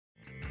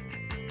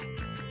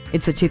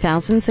It's a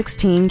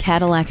 2016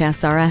 Cadillac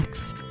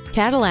SRX.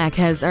 Cadillac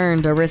has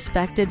earned a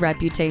respected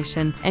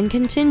reputation and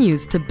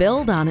continues to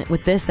build on it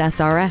with this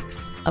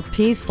SRX. A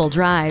peaceful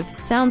drive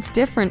sounds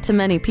different to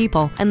many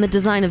people, and the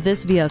design of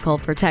this vehicle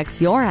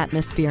protects your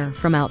atmosphere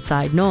from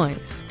outside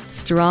noise.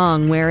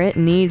 Strong where it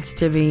needs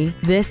to be,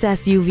 this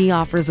SUV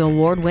offers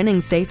award-winning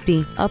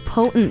safety, a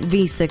potent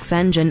V6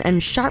 engine,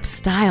 and sharp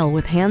style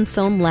with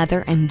hand-sewn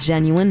leather and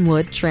genuine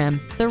wood trim.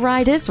 The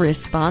ride is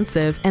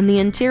responsive, and the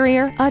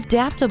interior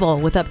adaptable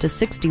with up to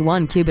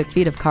 61 cubic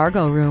feet of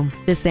cargo room.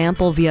 This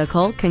ample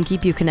vehicle can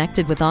keep you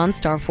connected with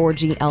OnStar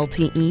 4G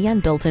LTE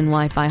and built-in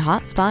Wi-Fi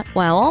hotspot,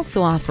 while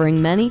also offering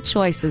many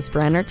choices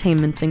for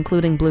entertainment,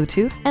 including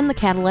Bluetooth and the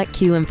Cadillac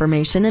Q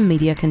information and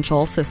media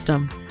control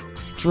system.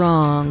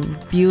 Strong,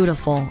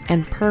 beautiful,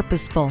 and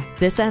purposeful,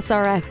 this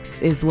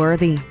SRX is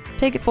worthy.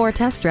 Take it for a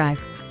test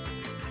drive.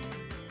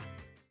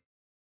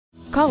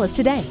 Call us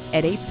today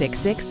at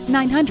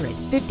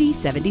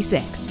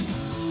 866-900-5076.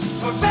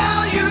 For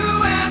value.